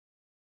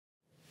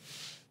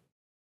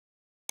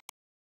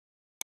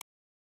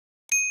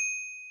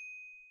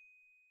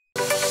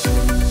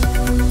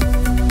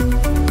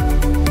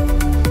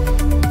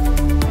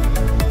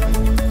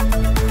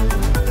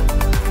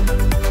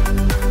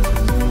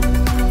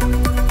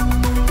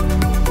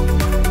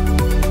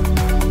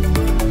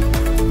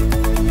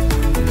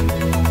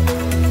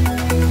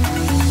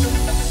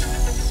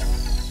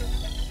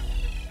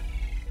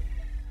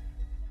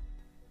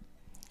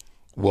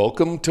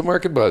Welcome to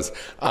Market Buzz.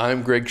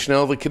 I'm Greg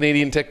Schnell, the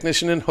Canadian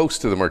technician and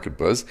host of the Market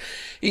Buzz.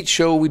 Each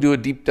show we do a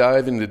deep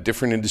dive into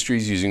different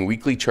industries using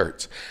weekly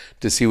charts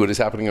to see what is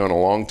happening on a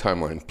long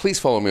timeline. Please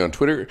follow me on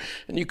Twitter,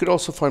 and you could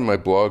also find my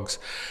blogs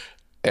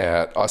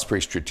at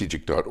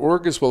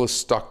ospreystrategic.org as well as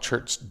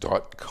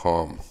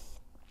StockCharts.com.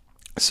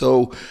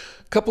 So,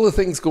 a couple of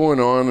things going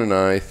on, and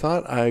I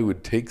thought I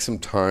would take some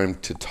time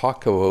to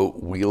talk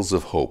about wheels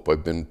of hope.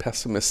 I've been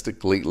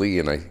pessimistic lately,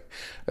 and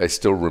I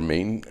still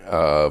remain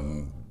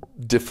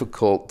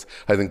difficult.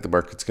 I think the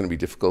market's going to be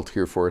difficult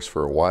here for us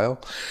for a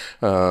while.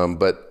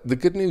 But the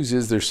good news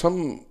is there's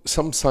some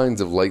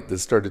signs of light that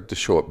started to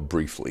show up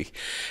briefly.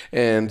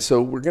 And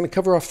so we're going to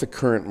cover off the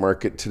current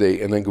market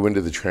today and then go into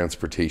the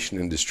transportation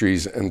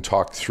industries and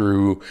talk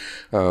through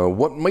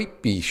what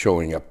might be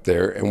showing up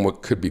there and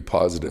what could be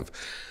positive.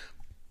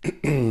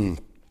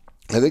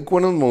 I think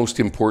one of the most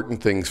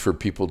important things for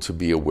people to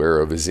be aware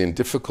of is in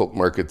difficult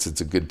markets,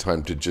 it's a good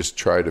time to just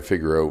try to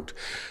figure out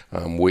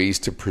ways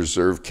to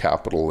preserve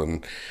capital.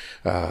 And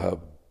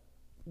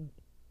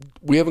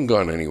we haven't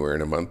gone anywhere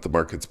in a month. The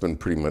market's been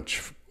pretty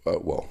much,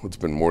 it's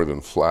been more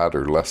than flat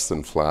or less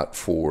than flat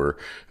for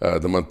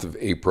the month of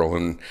April.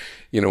 And,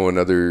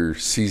 another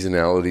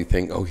seasonality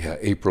thing. Oh yeah,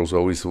 April's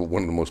always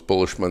one of the most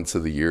bullish months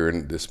of the year,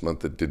 and this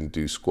month it didn't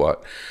do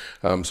squat.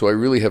 So I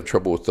really have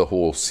trouble with the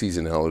whole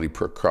seasonality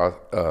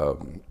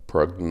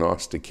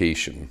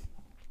prognostication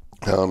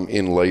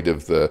in light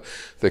of the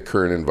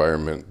current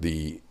environment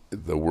the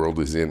world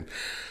is in.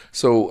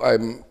 So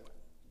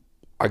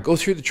I go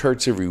through the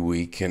charts every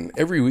week, and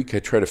every week I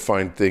try to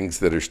find things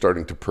that are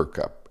starting to perk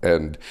up.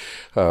 And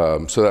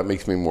so that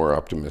makes me more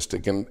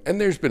optimistic. And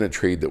there's been a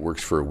trade that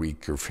works for a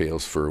week or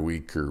fails for a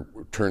week or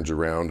turns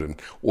around,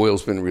 and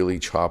oil's been really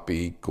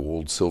choppy,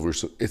 gold, silver,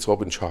 so it's all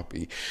been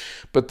choppy.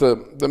 But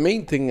the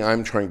main thing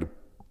I'm trying to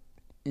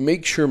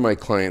make sure my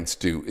clients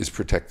do is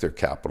protect their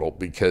capital,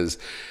 because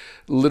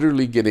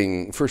literally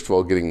getting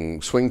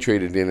swing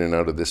traded in and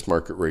out of this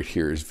market right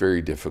here is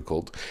very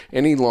difficult.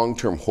 Any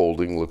long-term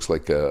holding looks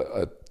like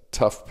a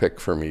tough pick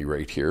for me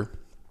right here.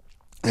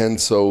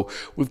 And so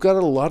we've got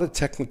a lot of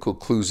technical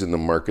clues in the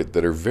market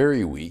that are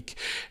very weak.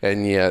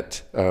 And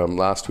yet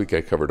last week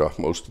I covered off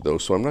most of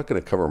those, so I'm not going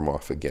to cover them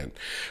off again.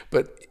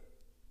 But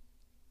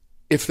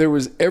if there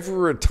was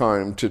ever a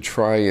time to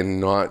try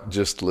and not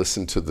just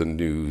listen to the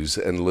news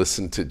and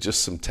listen to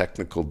just some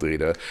technical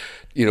data,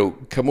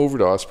 come over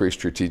to Osprey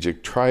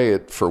Strategic, try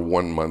it for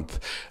 1 month.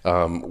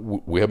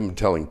 We haven't been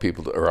telling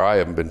people, I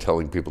haven't been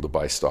telling people to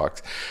buy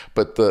stocks.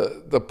 But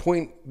the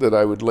point that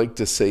I would like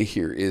to say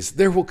here is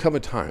there will come a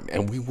time,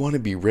 and we want to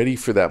be ready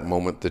for that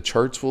moment. The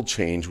charts will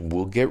change,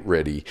 we'll get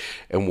ready,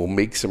 and we'll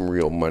make some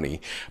real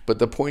money. But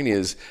the point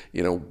is,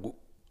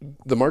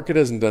 the market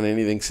hasn't done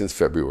anything since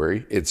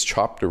February. It's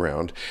chopped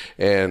around.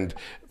 And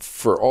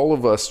for all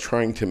of us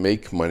trying to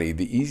make money,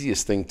 the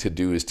easiest thing to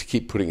do is to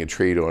keep putting a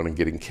trade on and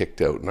getting kicked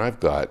out. And I've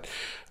got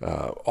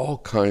all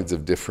kinds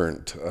of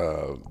different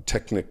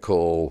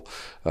technical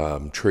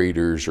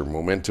traders or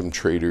momentum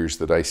traders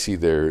that I see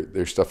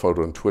their stuff out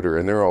on Twitter.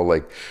 And they're all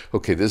like,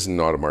 okay, this is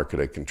not a market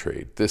I can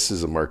trade. This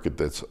is a market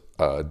that's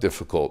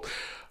difficult.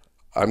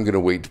 I'm going to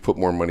wait to put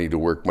more money to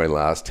work. My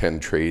last 10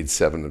 trades,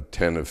 7 of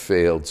 10 have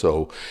failed.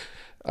 So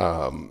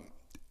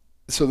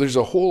there's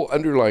a whole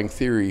underlying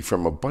theory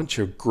from a bunch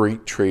of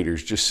great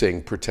traders just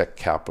saying protect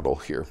capital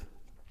here.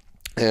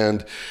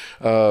 And,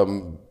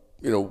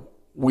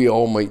 we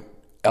all might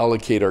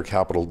allocate our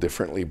capital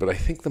differently, but I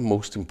think the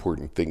most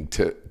important thing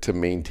to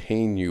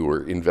maintain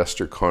your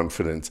investor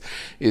confidence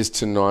is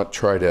to not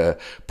try to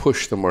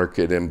push the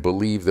market and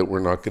believe that we're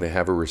not going to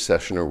have a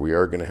recession or we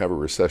are going to have a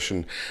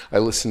recession. I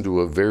listened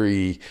to a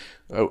very,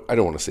 I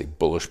don't want to say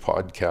bullish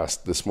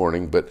podcast this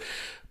morning, but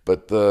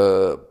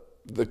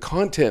the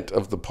content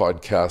of the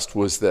podcast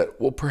was that,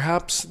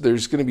 perhaps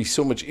there's going to be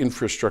so much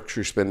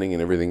infrastructure spending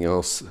and everything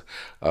else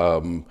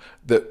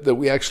that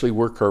we actually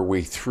work our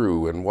way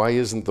through. And why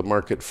isn't the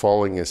market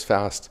falling as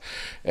fast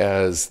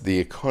as the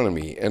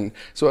economy? And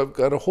so I've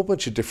got a whole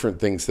bunch of different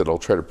things that I'll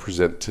try to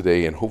present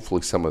today, and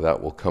hopefully some of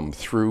that will come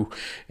through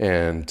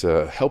and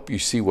help you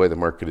see why the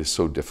market is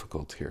so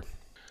difficult here.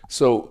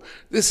 So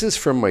this is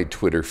from my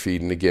Twitter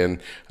feed. And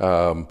again,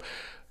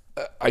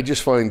 I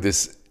just find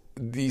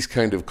these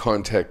kind of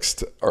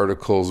context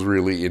articles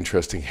really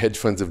interesting. Hedge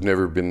funds have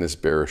never been this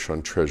bearish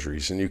on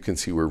treasuries. And you can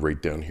see we're right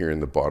down here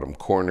in the bottom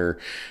corner.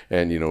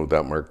 And,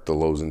 that marked the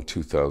lows in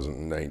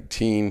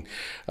 2019.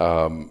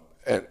 And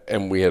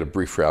we had a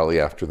brief rally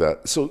after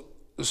that. So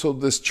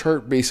this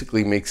chart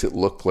basically makes it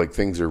look like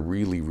things are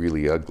really,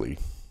 really ugly.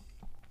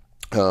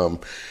 And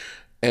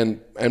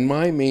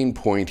my main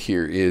point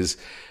here is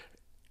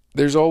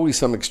there's always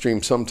some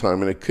extreme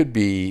sometime. And it could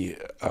be,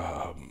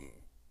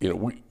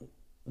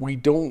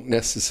 we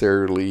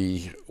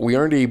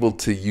aren't able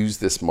to use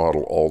this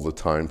model all the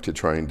time to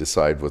try and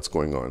decide what's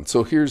going on.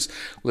 So here's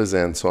Liz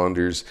Ann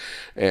Saunders,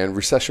 and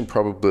recession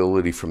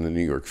probability from the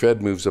New York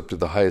Fed moves up to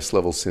the highest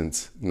level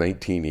since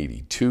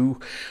 1982,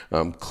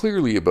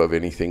 clearly above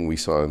anything we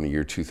saw in the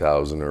year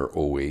 2000 or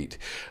 08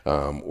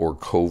 or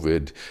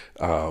COVID.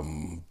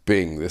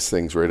 bing, this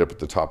thing's right up at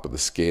the top of the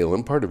scale.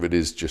 And part of it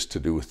is just to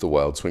do with the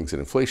wild swings in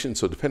inflation.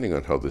 So depending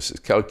on how this is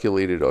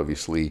calculated,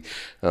 obviously,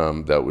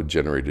 that would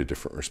generate a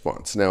different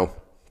response. Now,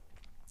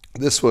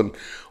 this one,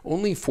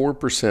 only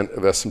 4%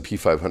 of S&P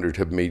 500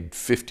 have made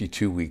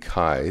 52-week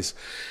highs.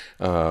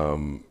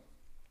 And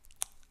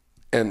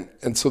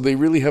so they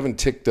really haven't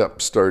ticked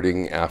up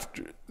starting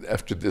after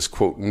this,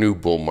 quote, new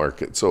bull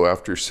market. So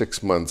after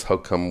 6 months, how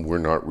come we're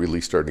not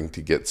really starting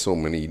to get so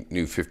many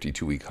new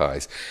 52-week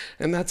highs?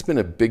 And that's been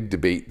a big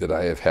debate that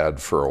I have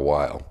had for a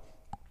while.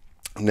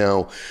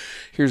 Now,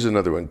 here's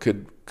another one.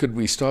 Could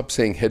we stop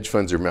saying hedge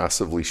funds are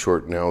massively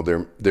short now?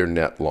 They're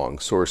net long.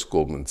 Source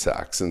Goldman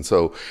Sachs. And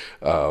so,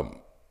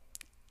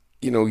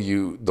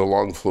 the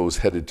long flow's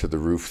headed to the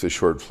roof, the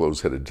short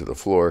flow's headed to the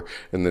floor,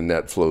 and the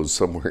net flow's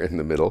somewhere in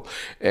the middle.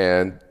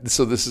 And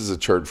so this is a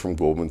chart from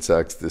Goldman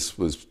Sachs. This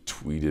was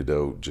tweeted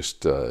out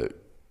just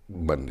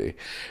Monday.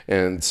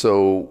 And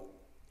so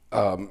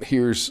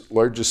here's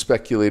largest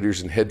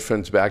speculators and hedge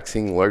funds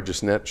backing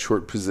largest net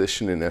short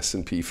position in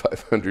S&P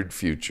 500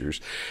 futures.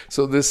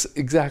 So this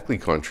exactly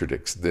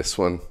contradicts this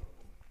one.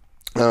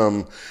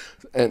 And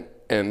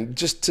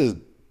just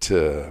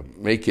to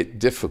make it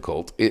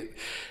difficult,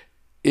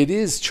 it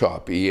is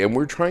choppy, and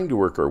we're trying to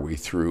work our way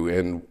through.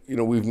 And,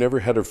 we've never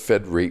had a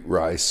Fed rate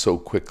rise so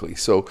quickly.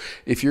 So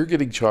if you're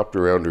getting chopped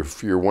around, or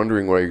if you're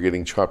wondering why you're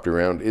getting chopped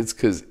around, it's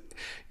because,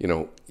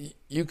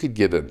 you could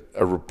get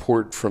a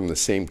report from the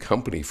same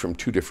company from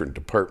two different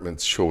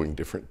departments showing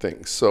different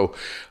things. So,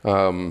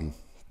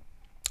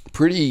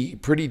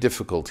 pretty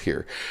difficult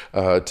here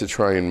to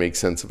try and make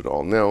sense of it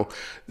all. Now,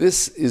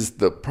 this is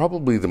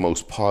probably the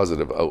most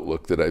positive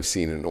outlook that I've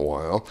seen in a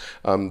while.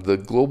 The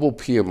global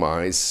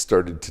PMIs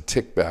started to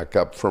tick back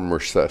up from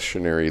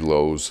recessionary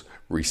lows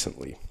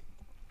recently.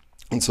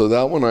 And so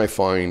that one I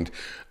find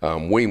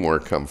way more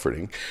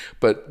comforting.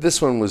 But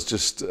this one was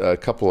just a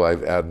couple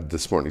I've added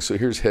this morning. So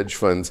here's hedge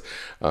funds.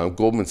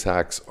 Goldman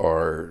Sachs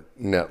are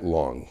net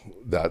long.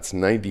 That's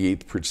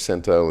 98th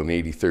percentile and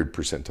 83rd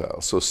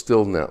percentile. So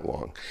still net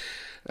long.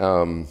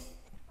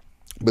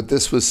 But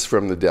this was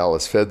from the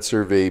Dallas Fed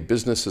survey.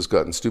 Business has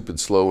gotten stupid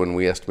slow, and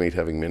we estimate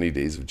having many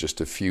days of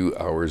just a few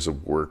hours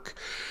of work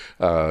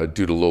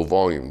due to low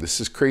volume.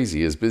 This is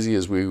crazy. As busy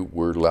as we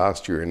were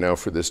last year, and now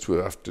for this to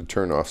have to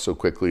turn off so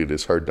quickly, it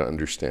is hard to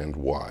understand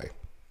why.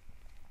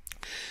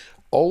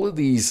 All of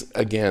these,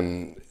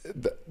 again,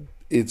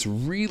 it's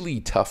really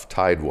tough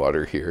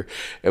tidewater here,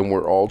 and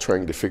we're all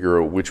trying to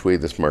figure out which way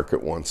this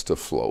market wants to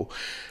flow.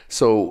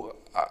 So,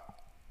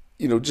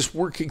 just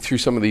working through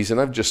some of these,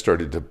 and I've just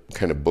started to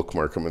kind of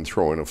bookmark them and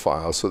throw in a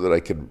file so that I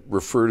could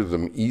refer to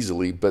them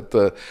easily. But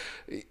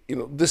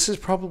this is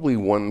probably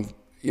one.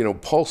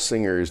 Paul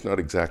Singer is not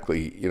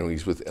exactly,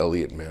 he's with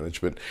Elliott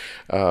Management,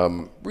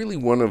 really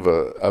one of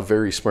a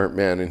very smart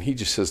man. And he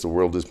just says the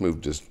world has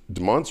moved just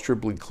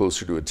demonstrably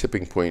closer to a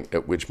tipping point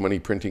at which money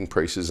printing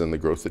prices and the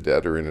growth of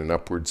debt are in an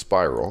upward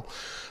spiral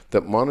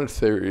that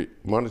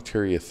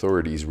monetary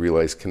authorities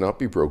realize cannot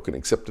be broken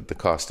except at the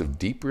cost of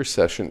deep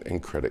recession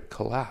and credit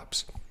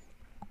collapse.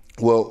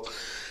 Well,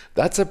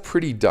 that's a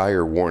pretty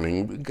dire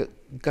warning.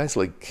 Guys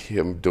like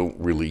him don't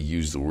really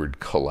use the word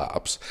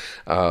collapse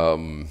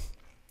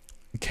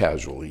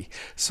casually.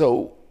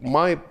 So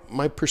my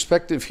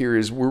perspective here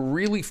is we're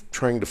really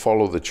trying to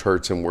follow the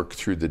charts and work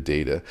through the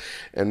data.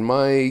 And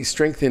my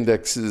strength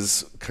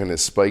indexes kind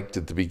of spiked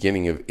at the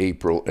beginning of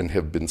April and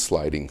have been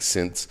sliding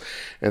since.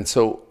 And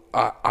so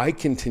I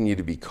continue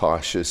to be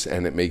cautious,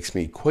 and it makes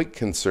me quite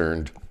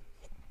concerned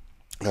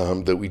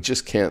that we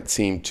just can't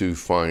seem to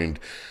find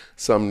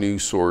some new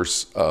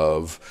source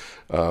of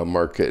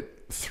market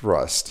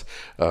thrust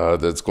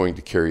that's going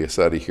to carry us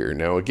out of here.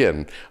 Now,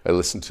 again, I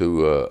listened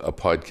to a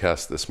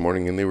podcast this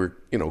morning, and they were,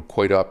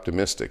 quite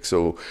optimistic.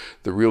 So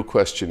the real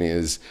question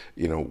is,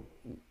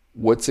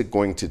 what's it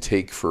going to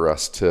take for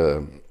us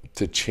to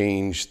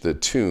change the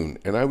tune?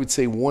 And I would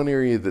say one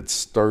area that's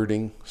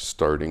starting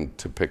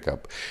to pick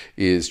up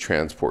is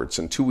transports.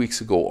 And 2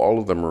 weeks ago, all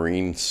of the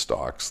marine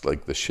stocks,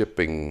 like the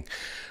shipping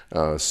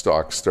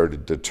stocks,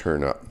 started to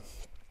turn up.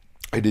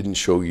 I didn't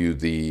show you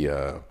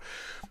the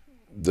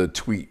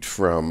tweet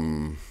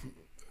from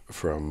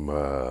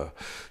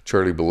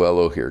Charlie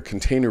Bolello here.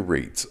 Container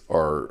rates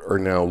are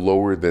now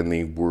lower than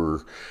they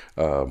were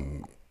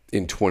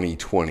in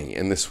 2020,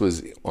 and this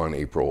was on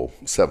April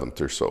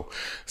 7th or so.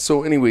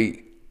 So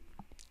anyway,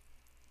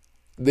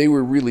 they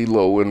were really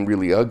low and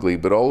really ugly,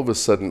 but all of a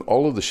sudden,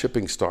 all of the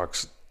shipping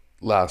stocks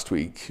last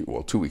week,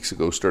 2 weeks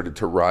ago, started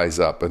to rise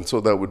up. And so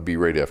that would be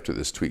right after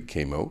this tweet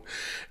came out.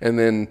 And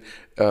then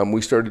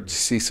we started to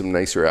see some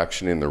nicer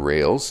action in the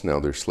rails. Now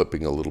they're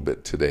slipping a little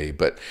bit today,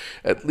 but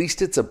at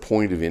least it's a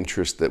point of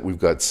interest that we've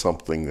got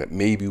something that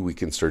maybe we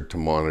can start to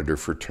monitor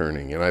for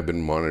turning. And I've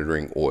been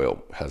monitoring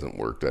oil, hasn't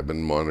worked. I've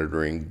been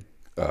monitoring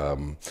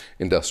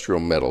industrial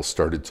metals,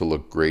 started to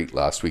look great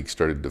last week,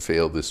 started to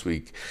fail this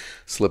week,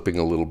 slipping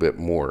a little bit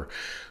more.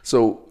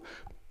 So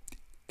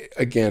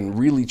again,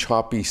 really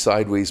choppy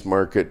sideways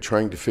market,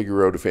 trying to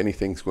figure out if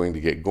anything's going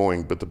to get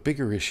going. But the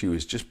bigger issue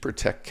is just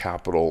protect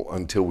capital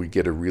until we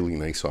get a really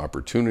nice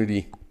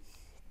opportunity.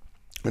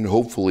 And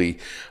hopefully,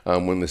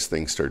 when this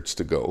thing starts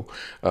to go,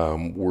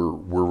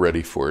 we're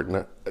ready for it.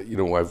 And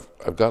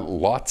I've got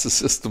lots of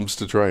systems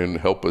to try and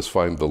help us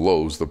find the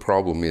lows. The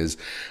problem is,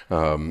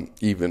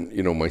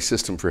 even my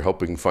system for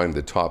helping find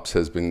the tops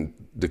has been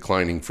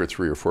declining for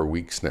 3 or 4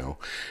 weeks now,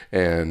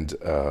 and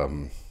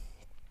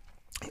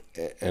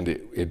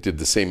it did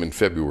the same in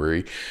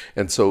February.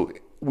 And so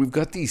we've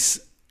got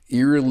these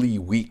eerily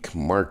weak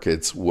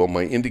markets. Well,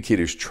 my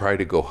indicators try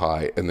to go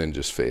high and then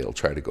just fail,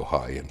 try to go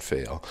high and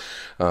fail.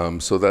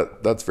 So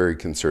that's very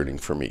concerning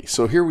for me.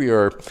 So here we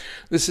are.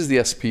 This is the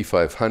S&P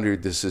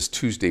 500. This is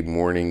Tuesday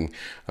morning,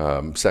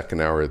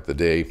 second hour of the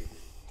day.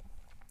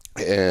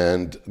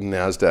 And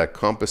NASDAQ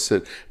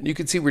composite. And you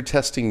can see we're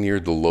testing near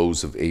the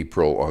lows of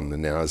April on the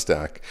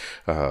NASDAQ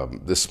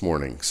this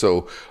morning.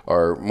 So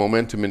our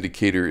momentum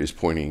indicator is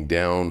pointing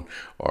down.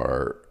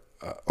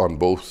 On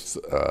both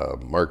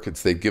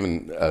markets, they've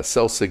given a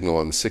sell signal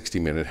on the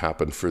 60-minute,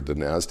 happened for the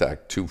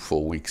NASDAQ 2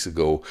 full weeks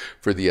ago.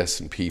 For the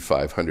S&P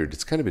 500,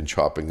 it's kind of been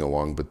chopping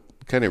along, but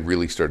kind of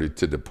really started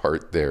to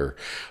depart there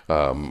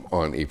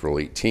on April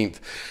 18th.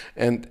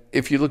 And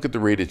if you look at the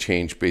rate of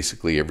change,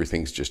 basically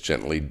everything's just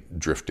gently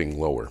drifting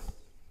lower.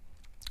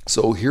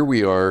 So here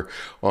we are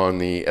on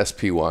the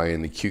SPY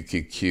and the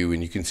QQQ,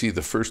 and you can see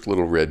the first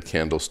little red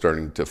candle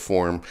starting to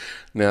form.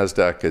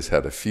 NASDAQ has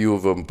had a few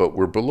of them, but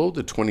we're below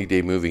the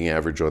 20-day moving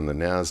average on the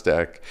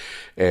NASDAQ,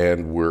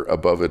 and we're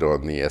above it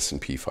on the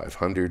S&P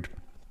 500.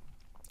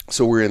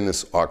 So we're in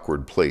this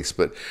awkward place.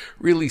 But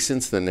really,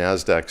 since the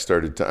NASDAQ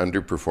started to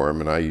underperform,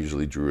 and I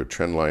usually drew a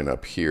trend line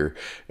up here,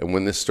 and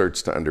when this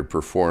starts to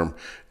underperform,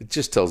 it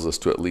just tells us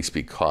to at least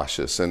be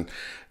cautious. And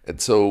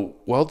so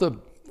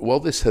while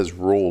this has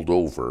rolled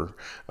over,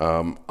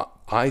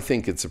 I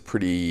think it's a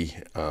pretty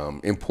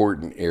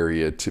important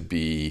area to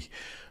be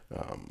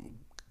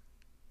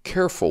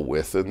careful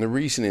with. And the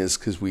reason is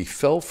because we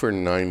fell for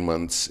 9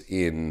 months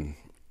in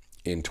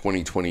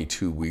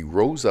 2022. We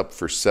rose up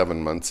for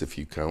 7 months if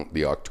you count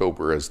the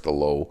October as the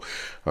low.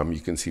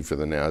 You can see for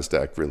the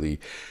NASDAQ, really,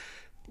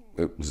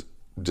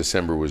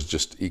 December was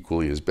just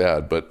equally as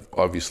bad. But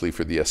obviously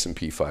for the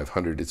S&P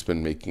 500, it's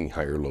been making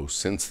higher lows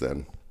since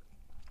then.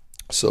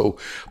 So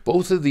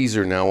both of these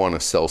are now on a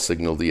sell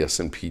signal, the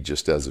S&P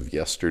just as of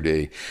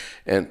yesterday.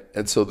 And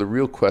so the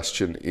real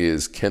question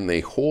is, can they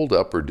hold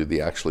up or do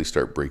they actually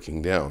start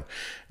breaking down?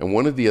 And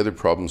one of the other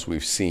problems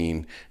we've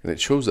seen, and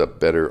it shows up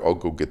better, I'll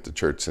go get the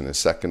charts in a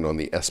second, on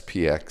the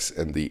SPX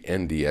and the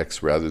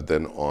NDX rather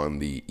than on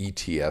the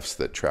ETFs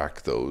that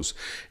track those,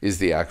 is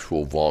the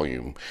actual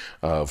volume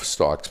of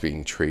stocks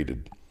being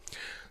traded.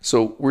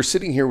 So we're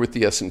sitting here with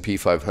the S&P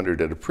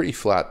 500 at a pretty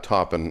flat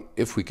top, and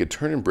if we could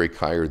turn and break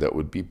higher, that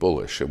would be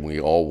bullish, and we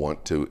all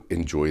want to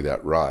enjoy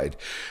that ride.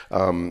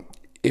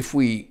 If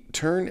we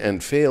turn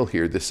and fail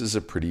here, this is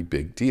a pretty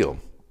big deal.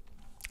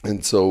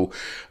 And so,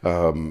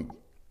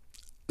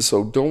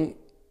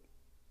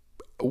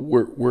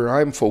 where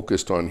I'm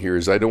focused on here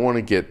is I don't want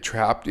to get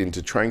trapped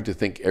into trying to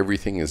think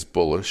everything is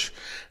bullish,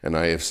 and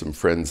I have some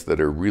friends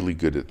that are really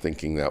good at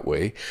thinking that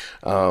way.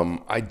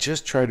 I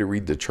just try to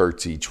read the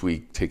charts each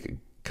week, take a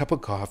cup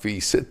of coffee,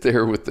 sit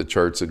there with the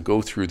charts and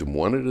go through them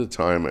one at a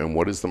time, and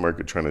what is the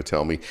market trying to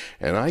tell me?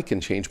 And I can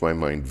change my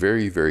mind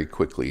very, very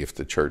quickly if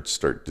the charts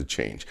start to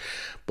change.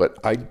 But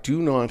I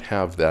do not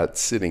have that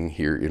sitting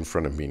here in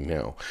front of me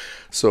now.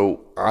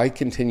 So I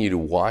continue to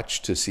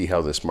watch to see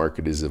how this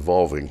market is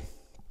evolving.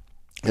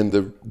 And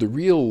the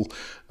real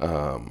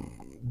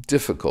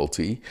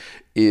difficulty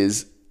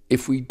is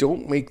if we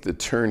don't make the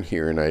turn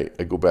here, and I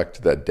go back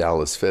to that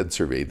Dallas Fed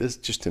survey, this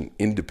is just an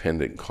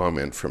independent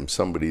comment from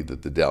somebody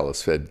that the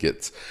Dallas Fed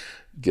gets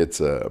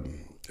a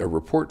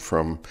report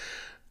from,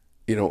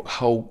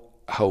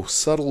 how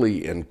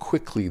subtly and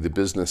quickly the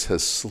business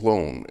has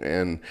slowed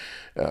and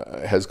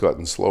has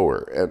gotten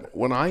slower. And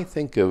when I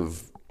think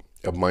of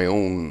my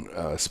own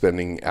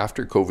spending,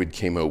 after COVID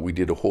came out, we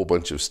did a whole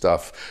bunch of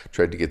stuff,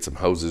 tried to get some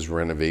houses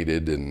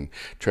renovated and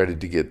tried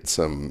to get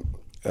some...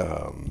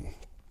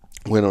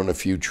 went on a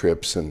few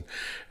trips and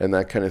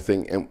that kind of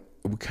thing. And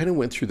we kind of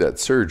went through that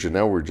surge, and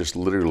now we're just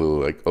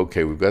literally like,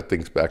 okay, we've got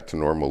things back to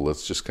normal.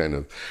 Let's just kind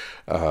of,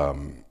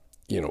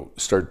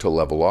 start to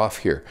level off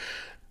here.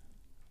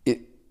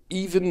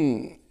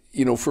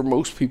 For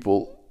most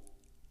people,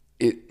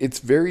 it's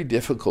very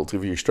difficult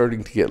if you're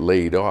starting to get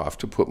laid off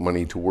to put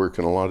money to work.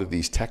 And a lot of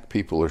these tech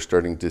people are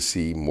starting to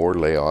see more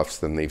layoffs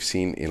than they've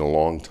seen in a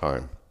long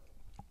time.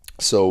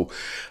 So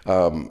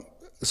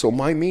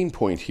my main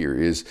point here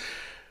is,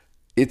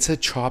 it's a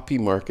choppy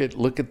market.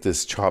 Look at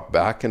this chop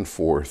back and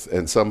forth,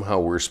 and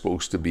somehow we're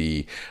supposed to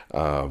be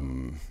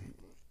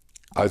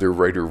either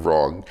right or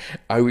wrong.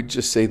 I would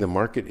just say the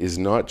market is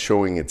not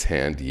showing its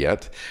hand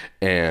yet.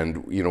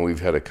 And, we've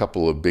had a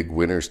couple of big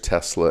winners,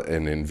 Tesla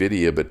and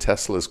Nvidia, but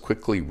Tesla is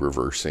quickly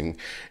reversing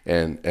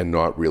and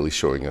not really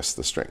showing us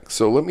the strength.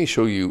 So let me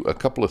show you a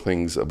couple of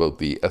things about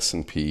the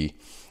S&P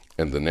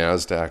and the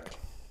NASDAQ.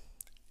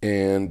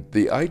 And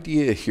the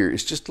idea here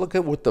is just look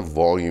at what the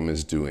volume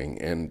is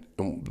doing. And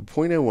the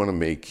point I want to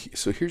make,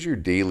 so here's your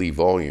daily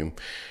volume,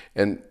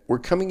 and we're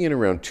coming in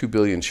around 2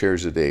 billion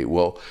shares a day.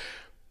 Well,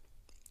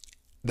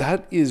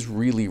 that is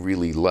really,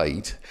 really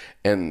light.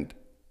 And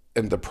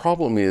the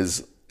problem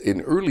is,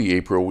 in early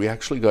April, we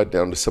actually got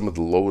down to some of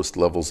the lowest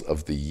levels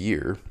of the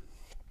year.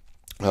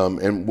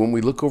 And when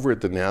we look over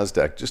at the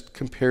NASDAQ, just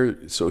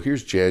compare. So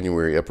here's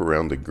January up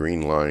around the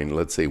green line,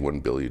 let's say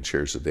 1 billion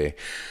shares a day.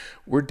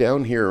 We're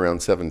down here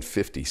around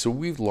 750. So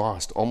we've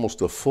lost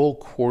almost a full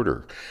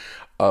quarter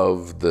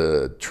of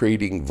the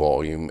trading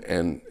volume.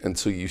 And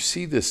so you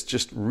see this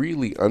just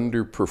really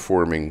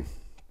underperforming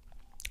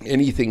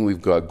anything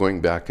we've got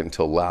going back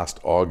until last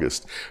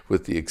August,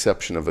 with the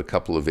exception of a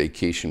couple of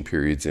vacation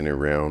periods in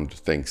around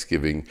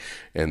Thanksgiving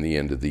and the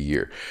end of the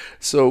year.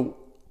 So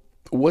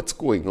what's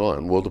going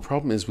on? Well, the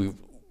problem is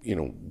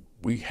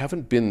we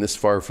haven't been this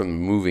far from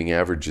moving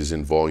averages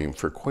in volume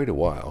for quite a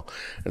while.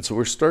 And so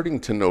we're starting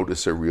to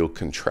notice a real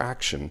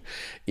contraction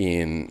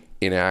in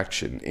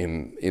action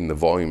in the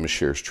volume of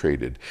shares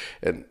traded.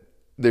 And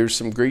there's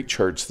some great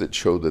charts that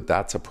show that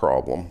that's a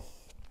problem.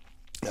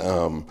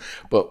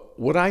 But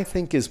what I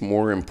think is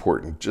more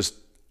important, just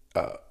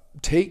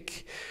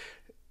take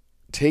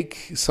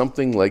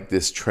something like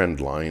this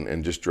trend line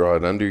and just draw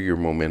it under your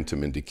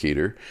momentum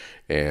indicator.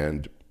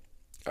 And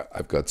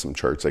I've got some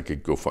charts. I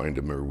could go find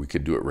them, or we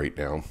could do it right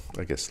now.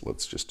 I guess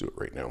let's just do it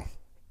right now.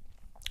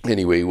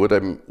 Anyway, what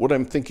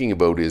I'm thinking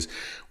about is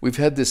we've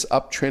had this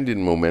uptrend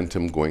in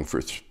momentum going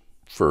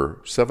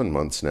for 7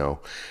 months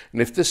now.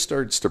 And if this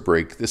starts to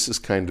break, this is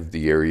kind of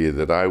the area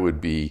that I would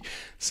be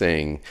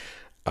saying,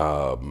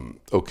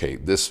 okay,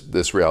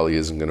 this rally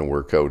isn't going to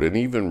work out. And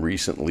even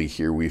recently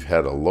here, we've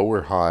had a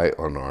lower high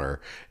on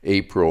our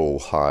April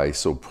high.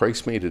 So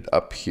price made it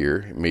up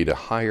here, it made a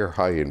higher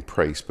high in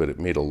price, but it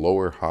made a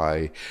lower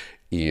high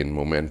in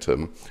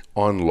momentum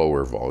on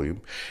lower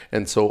volume.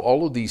 And so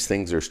all of these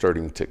things are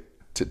starting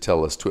to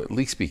tell us to at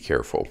least be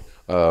careful.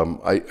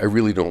 I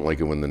really don't like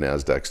it when the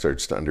NASDAQ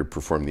starts to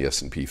underperform the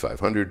S&P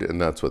 500,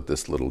 and that's what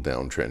this little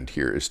downtrend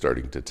here is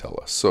starting to tell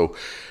us. So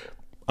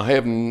I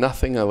have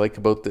nothing I like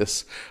about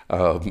this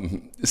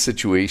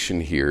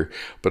situation here,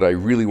 but I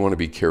really want to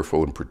be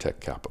careful and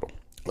protect capital.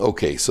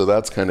 Okay, so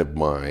that's kind of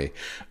my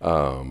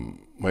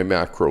my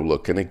macro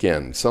look. And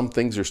again, some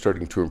things are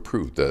starting to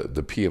improve. The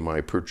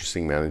PMI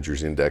Purchasing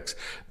Managers Index,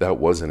 that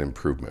was an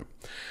improvement.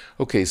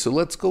 Okay, so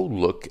let's go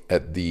look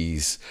at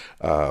these.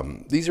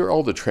 These are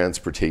all the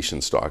transportation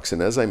stocks.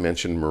 And as I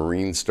mentioned,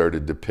 marine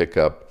started to pick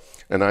up.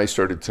 And I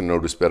started to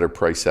notice better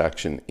price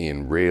action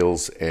in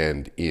rails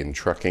and in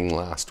trucking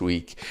last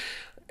week.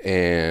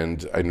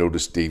 And I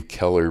noticed Dave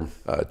Keller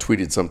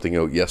tweeted something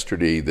out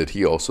yesterday that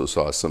he also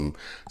saw some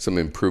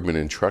improvement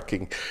in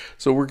trucking.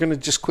 So we're going to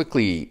just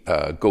quickly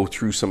go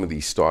through some of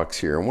these stocks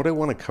here. And what I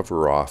want to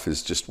cover off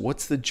is just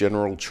what's the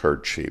general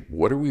chart shape?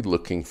 What are we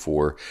looking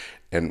for?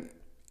 And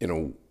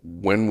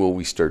when will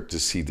we start to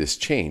see this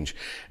change?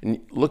 And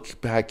look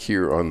back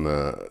here on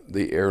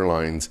the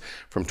airlines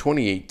from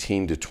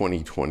 2018 to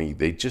 2020,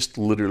 they just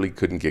literally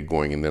couldn't get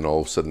going, and then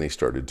all of a sudden they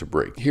started to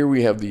break. Here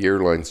we have the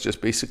airlines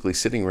just basically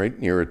sitting right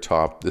near a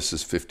top. This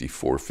is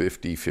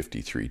 54.50,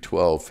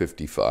 53.12,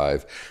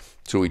 55.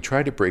 So we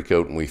try to break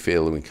out and we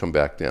fail and we come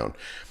back down.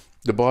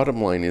 The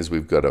bottom line is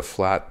we've got a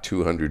flat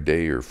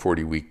 200-day or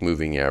 40-week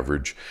moving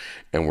average,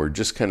 and we're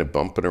just kind of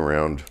bumping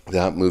around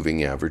that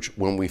moving average.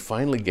 When we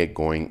finally get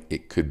going,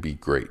 it could be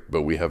great,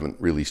 but we haven't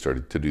really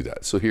started to do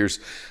that. So here's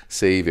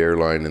Save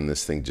Airline, and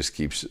this thing just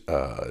keeps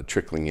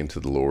trickling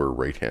into the lower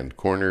right-hand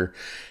corner.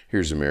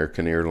 Here's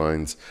American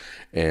Airlines,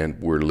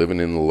 and we're living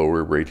in the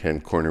lower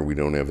right-hand corner. We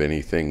don't have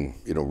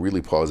anything,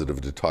 really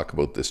positive to talk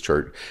about this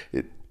chart.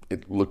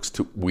 It looks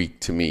too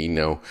weak to me.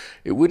 Now,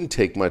 it wouldn't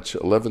take much.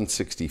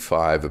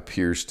 1165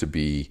 appears to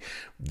be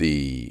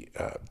the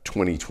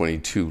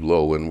 2022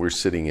 low, and we're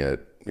sitting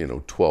at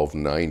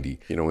 1290.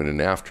 In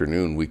an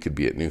afternoon, we could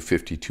be at new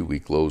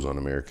 52-week lows on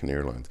American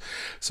Airlines.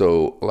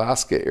 So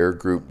Alaska Air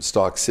Group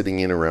stock sitting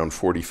in around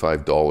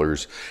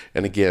 $45.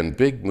 And again,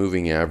 big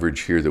moving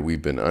average here that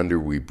we've been under.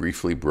 We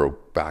briefly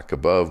broke back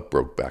above,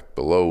 broke back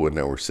below, and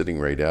now we're sitting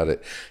right at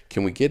it.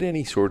 Can we get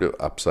any sort of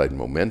upside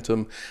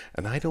momentum?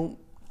 And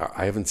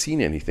I haven't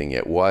seen anything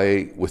yet.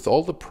 Why, with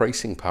all the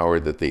pricing power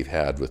that they've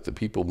had, with the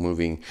people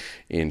moving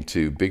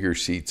into bigger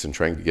seats and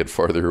trying to get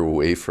farther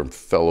away from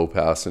fellow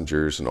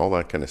passengers and all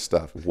that kind of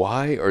stuff,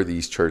 why are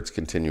these charts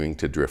continuing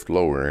to drift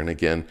lower? And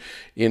again,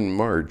 in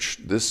March,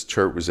 this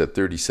chart was at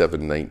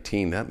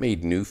 37.19. That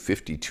made new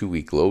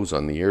 52-week lows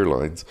on the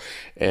airlines.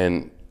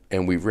 And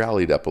we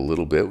rallied up a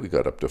little bit. We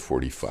got up to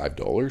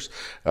 $45.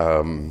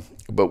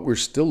 But we're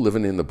still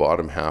living in the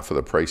bottom half of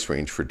the price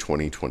range for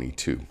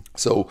 2022.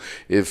 So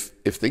if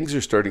things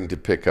are starting to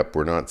pick up,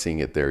 we're not seeing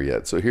it there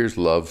yet. So here's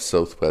Love,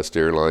 Southwest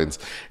Airlines,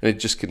 and it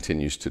just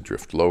continues to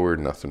drift lower.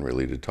 Nothing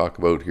really to talk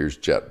about. Here's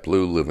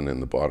JetBlue living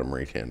in the bottom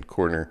right-hand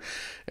corner.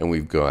 And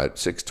we've got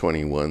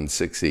 621,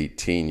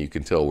 618. You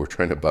can tell we're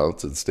trying to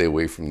bounce and stay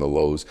away from the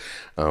lows.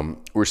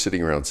 We're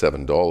sitting around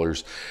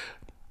 $7.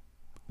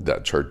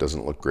 that chart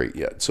doesn't look great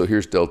yet. So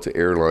here's Delta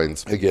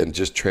Airlines, again,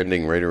 just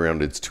trending right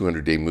around its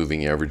 200-day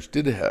moving average.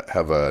 Did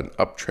have an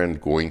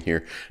uptrend going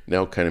here,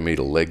 now kind of made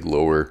a leg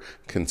lower,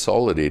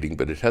 consolidating,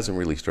 but it hasn't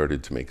really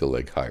started to make a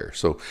leg higher.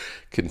 So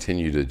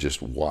continue to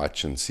just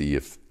watch and see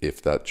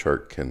if that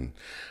chart can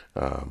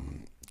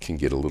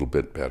get a little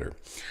bit better.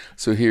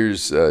 So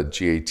here's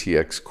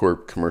GATX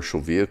Corp commercial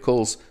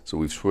vehicles. So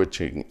we're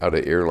switching out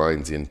of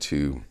airlines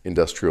into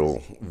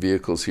industrial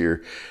vehicles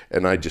here,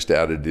 and I just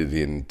added it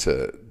in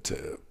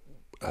to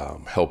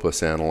help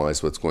us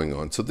analyze what's going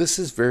on. So this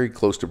is very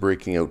close to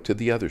breaking out to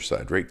the other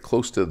side, right?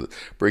 Close to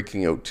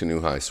breaking out to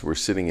new highs. So we're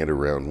sitting at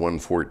around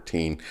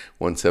 114,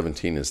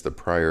 117 is the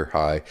prior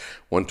high,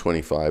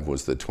 125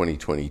 was the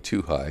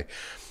 2022 high.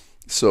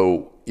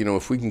 So, you know,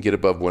 if we can get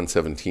above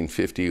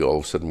 117.50, all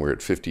of a sudden we're at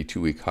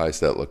 52-week highs.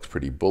 That looks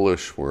pretty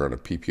bullish. We're on a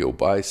PPO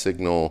buy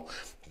signal.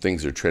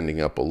 Things are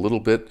trending up a little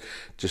bit.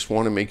 Just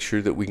want to make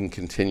sure that we can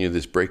continue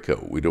this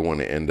breakout. We don't want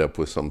to end up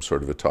with some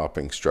sort of a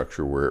topping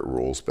structure where it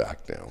rolls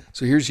back down.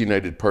 So here's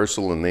United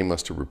Parcel, and they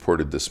must have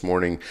reported this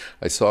morning.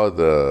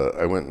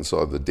 I went and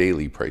saw the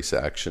daily price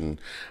action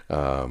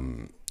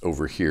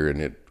over here,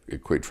 and it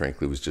quite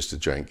frankly was just a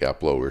giant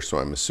gap lower. So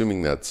I'm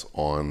assuming that's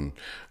on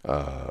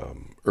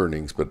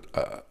earnings,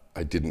 but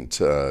I didn't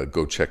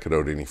go check it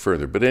out any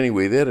further. But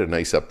anyway, they had a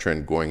nice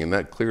uptrend going, and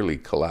that clearly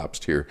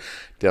collapsed here,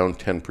 down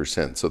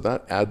 10%. So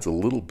that adds a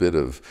little bit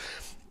of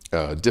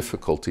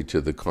difficulty to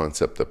the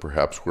concept that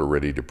perhaps we're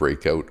ready to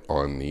break out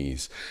on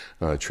these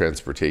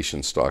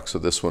transportation stocks. So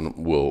this one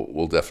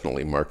will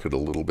definitely mark it a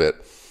little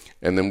bit.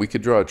 And then we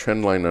could draw a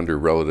trend line under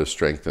relative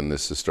strength, and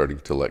this is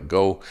starting to let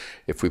go.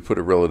 If we put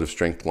a relative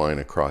strength line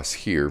across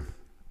here,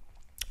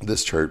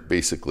 this chart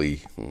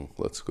basically,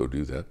 let's go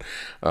do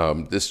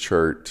that. This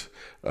chart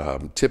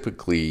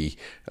typically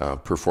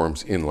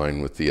performs in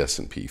line with the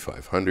S&P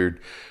 500.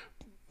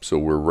 So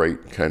we're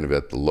right kind of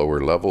at the lower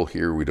level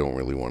here. We don't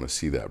really want to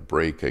see that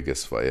break. I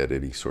guess if I had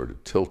any sort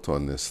of tilt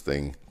on this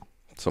thing,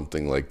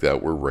 something like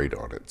that, we're right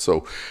on it.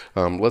 So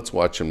let's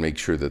watch and make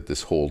sure that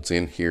this holds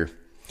in here.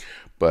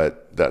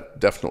 But that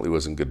definitely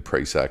wasn't good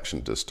price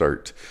action to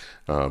start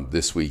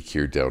this week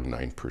here, down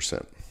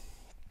 9%.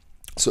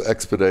 So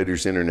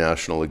Expeditors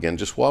International, again,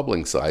 just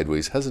wobbling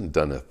sideways, hasn't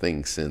done a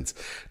thing since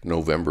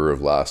November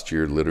of last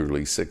year,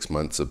 literally 6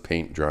 months of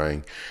paint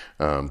drying.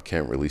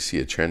 Can't really see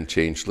a trend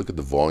change. Look at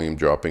the volume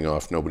dropping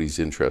off. Nobody's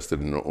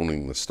interested in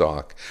owning the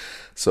stock.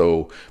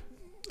 So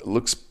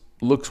looks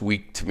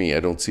weak to me. I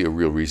don't see a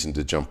real reason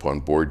to jump on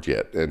board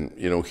yet. And,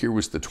 you know, here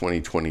was the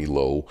 2020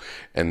 low,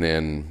 and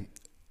then,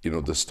 you know,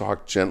 the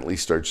stock gently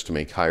starts to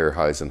make higher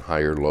highs and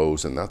higher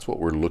lows, and that's what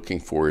we're looking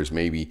for, is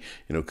maybe,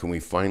 you know, can we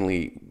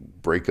finally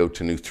break out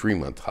to new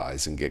 3-month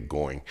highs and get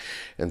going?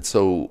 And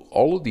so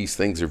all of these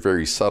things are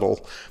very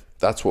subtle.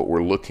 That's what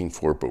we're looking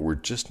for, but we're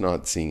just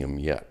not seeing them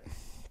yet.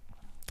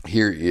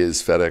 Here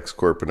is FedEx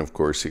Corp, and of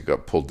course it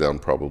got pulled down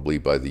probably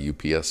by the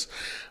UPS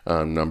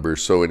number.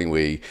 So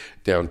anyway,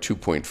 down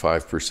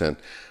 2.5%.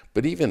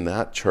 But even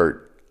that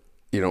chart,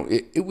 you know,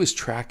 it was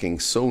tracking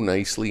so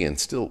nicely, and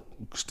still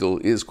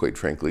is, quite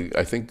frankly.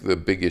 I think the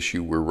big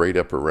issue, we're right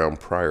up around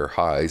prior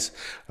highs.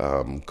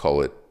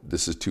 Call it,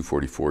 this is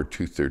 244,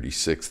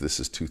 236, this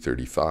is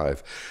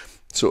 235.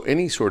 So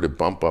any sort of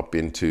bump up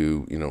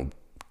into, you know,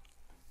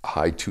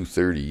 high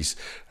 230s,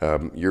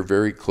 you're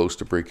very close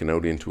to breaking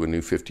out into a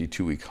new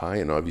 52-week high,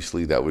 and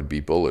obviously that would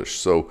be bullish.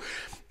 So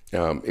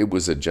it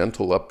was a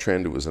gentle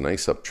uptrend. It was a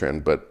nice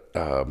uptrend, but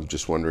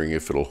just wondering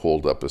if it'll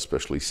hold up,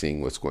 especially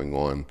seeing what's going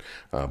on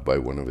by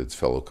one of its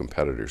fellow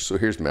competitors. So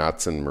here's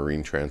Matson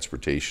Marine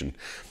Transportation.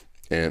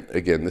 And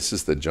again, this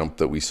is the jump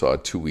that we saw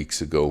 2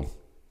 weeks ago,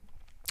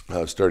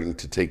 starting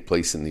to take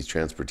place in these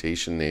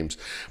transportation names,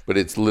 but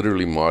it's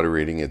literally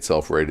moderating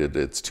itself right at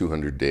its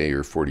 200-day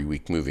or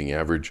 40-week moving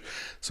average.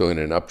 So in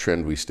an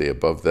uptrend, we stay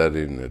above that.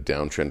 In a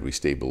downtrend, we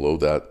stay below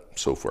that.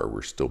 So far,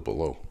 we're still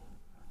below.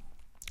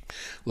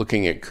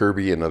 Looking at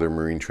Kirby, another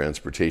marine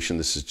transportation,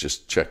 this is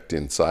just checked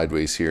in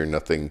sideways here,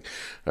 nothing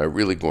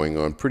really going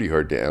on. Pretty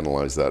hard to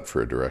analyze that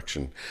for a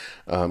direction.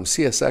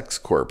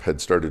 CSX Corp had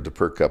started to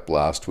perk up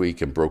last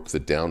week and broke the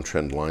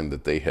downtrend line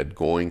that they had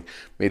going.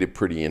 Made a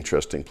pretty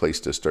interesting place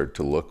to start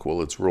to look.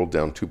 Well, it's rolled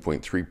down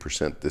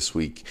 2.3% this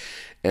week.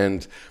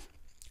 And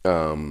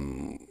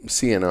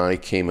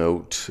CNI came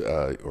out,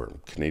 or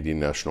Canadian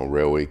National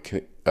Railway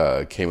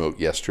came out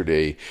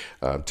yesterday,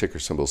 ticker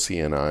symbol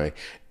CNI,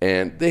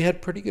 and they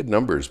had pretty good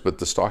numbers, but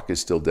the stock is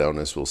still down,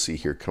 as we'll see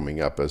here coming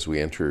up as we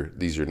enter.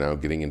 These are now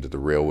getting into the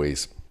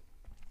railways.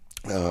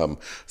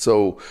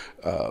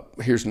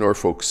 Here's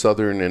Norfolk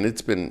Southern, and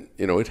it's been,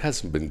 you know, it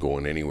hasn't been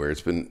going anywhere.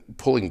 It's been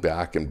pulling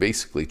back and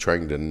basically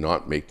trying to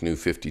not make new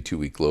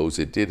 52-week lows.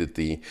 It did at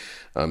the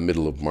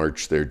middle of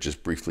March there,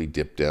 just briefly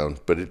dipped down,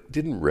 but it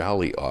didn't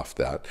rally off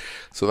that.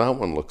 So that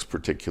one looks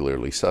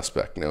particularly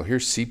suspect. Now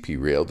here's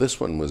CP Rail. This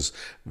one was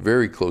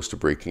very close to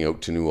breaking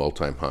out to new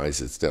all-time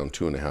highs. It's down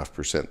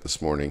 2.5%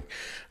 this morning,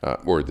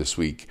 or this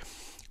week.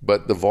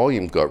 But the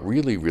volume got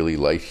really, really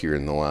light here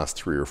in the last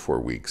 3 or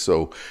 4 weeks.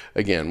 So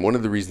again, one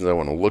of the reasons I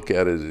want to look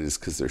at it is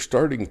because they're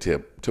starting to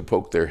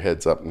poke their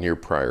heads up near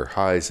prior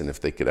highs. And if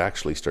they could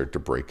actually start to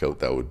break out,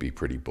 that would be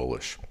pretty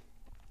bullish.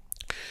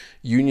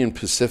 Union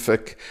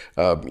Pacific,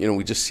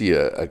 we just see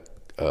a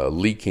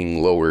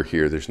leaking lower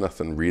here. There's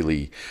nothing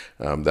really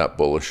that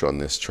bullish on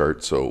this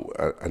chart. So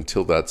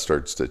until that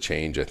starts to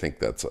change, I think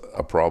that's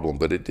a problem.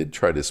 But it did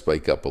try to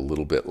spike up a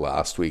little bit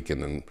last week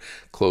and then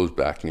close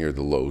back near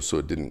the low. So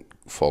it didn't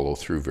follow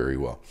through very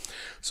well.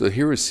 So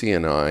here is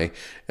CNI.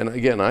 And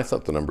again, I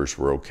thought the numbers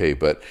were okay,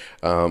 but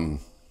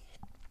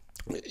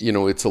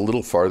it's a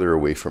little farther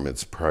away from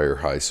its prior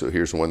high. So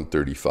here's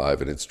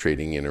 135 and it's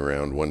trading in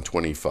around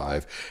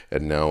 125.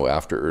 And now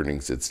after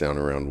earnings, it's down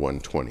around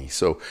 120.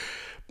 So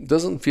it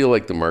doesn't feel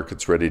like the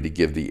market's ready to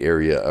give the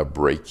area a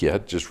break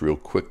yet. Just real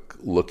quick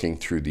looking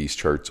through these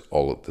charts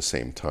all at the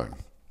same time.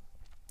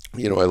 I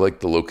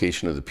like the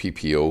location of the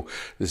PPO.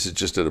 This is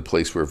just at a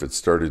place where if it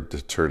started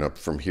to turn up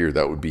from here,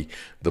 that would be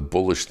the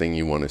bullish thing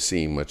you want to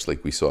see, much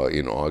like we saw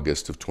in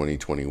August of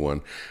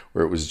 2021,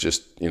 where it was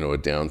just, a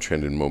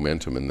downtrend in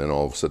momentum, and then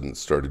all of a sudden it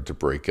started to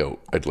break out.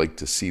 I'd like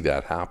to see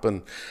that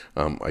happen.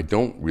 I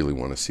don't really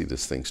want to see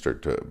this thing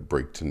start to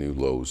break to new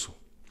lows.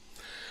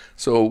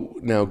 So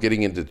now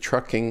getting into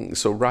trucking,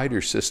 so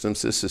Ryder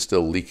Systems, this is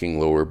still leaking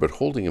lower, but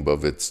holding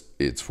above its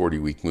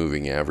 40-week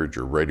moving average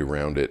or right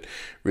around it.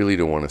 Really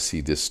don't want to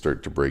see this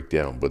start to break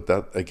down. But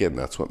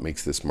that's what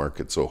makes this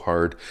market so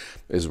hard,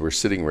 is we're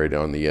sitting right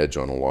on the edge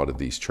on a lot of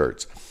these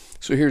charts.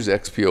 So here's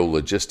XPO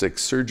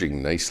Logistics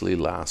surging nicely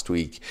last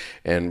week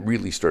and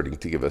really starting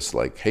to give us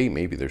like, hey,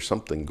 maybe there's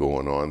something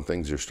going on.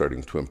 Things are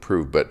starting to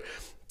improve. But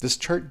this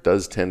chart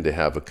does tend to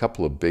have a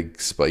couple of big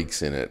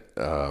spikes in it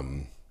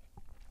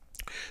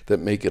that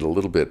make it a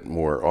little bit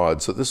more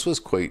odd. So this was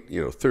quite,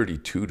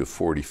 32 to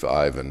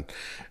 45,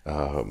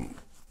 and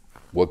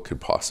what could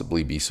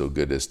possibly be so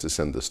good as to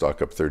send the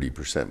stock up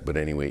 30%? But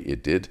anyway,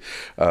 it did.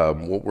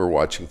 What we're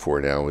watching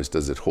for now is,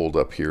 does it hold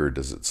up here or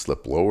does it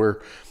slip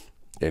lower?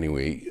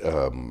 Anyway,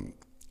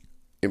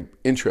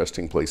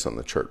 interesting place on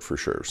the chart for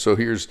sure. So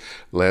here's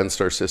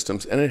Landstar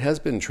Systems, and it has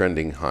been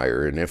trending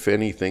higher. And if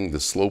anything, the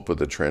slope of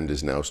the trend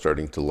is now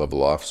starting to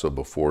level off. So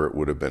before it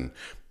would have been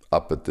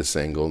up at this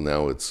angle,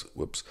 now it's,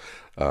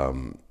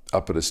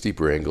 up at a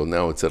steeper angle.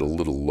 Now it's at a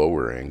little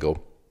lower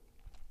angle.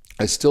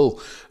 I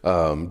still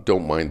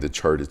don't mind the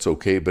chart. It's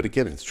okay. But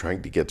again, it's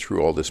trying to get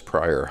through all this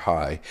prior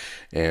high.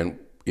 And,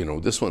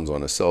 this one's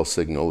on a sell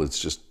signal. It's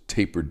just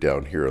tapered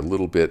down here a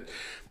little bit.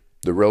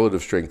 The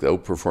relative strength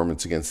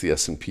outperformance against the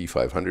S&P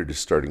 500 is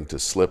starting to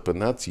slip,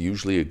 and that's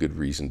usually a good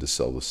reason to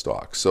sell the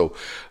stock. So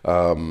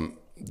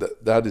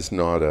that is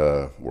not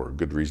a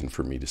good reason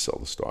for me to sell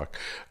the stock.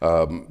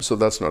 So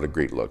that's not a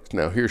great look.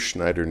 Now here's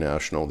Schneider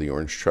National, the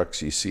orange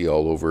trucks you see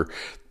all over.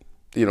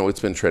 It's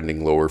been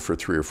trending lower for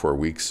 3 or 4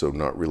 weeks, so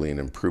not really an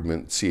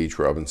improvement. C.H.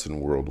 Robinson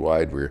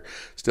Worldwide, we're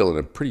still in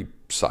a pretty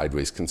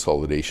sideways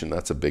consolidation.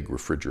 That's a big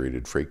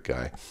refrigerated freight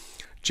guy.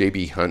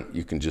 JB Hunt,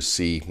 you can just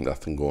see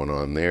nothing going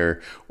on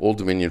there. Old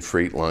Dominion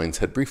Freight Lines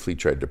had briefly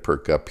tried to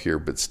perk up here,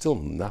 but still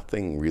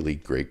nothing really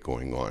great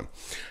going on.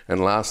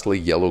 And lastly,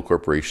 Yellow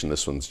Corporation,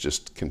 this one's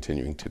just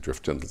continuing to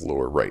drift into the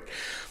lower right.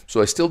 So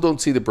I still don't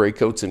see the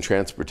breakouts in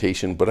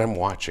transportation, but I'm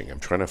watching.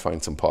 I'm trying to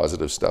find some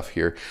positive stuff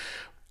here.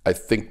 I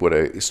think what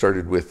I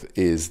started with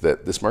is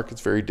that this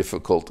market's very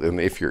difficult, and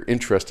if you're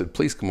interested,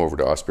 please come over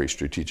to Osprey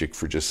Strategic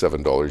for just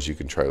 $7. You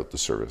can try out the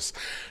service.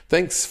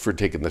 Thanks for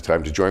taking the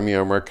time to join me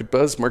on Market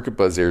Buzz. Market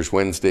Buzz airs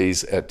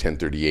Wednesdays at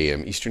 10:30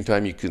 a.m. Eastern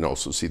Time. You can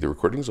also see the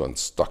recordings on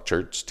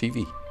StockCharts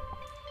TV.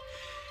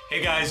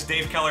 Hey guys,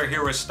 Dave Keller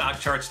here with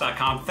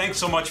StockCharts.com. Thanks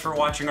so much for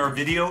watching our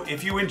video.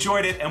 If you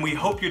enjoyed it, and we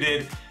hope you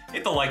did,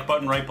 hit the like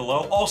button right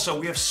below. Also,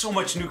 we have so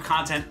much new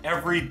content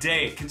every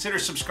day. Consider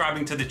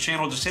subscribing to the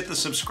channel. Just hit the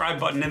subscribe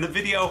button in the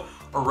video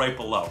or right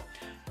below.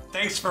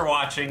 Thanks for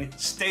watching.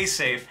 Stay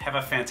safe. Have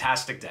a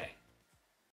fantastic day.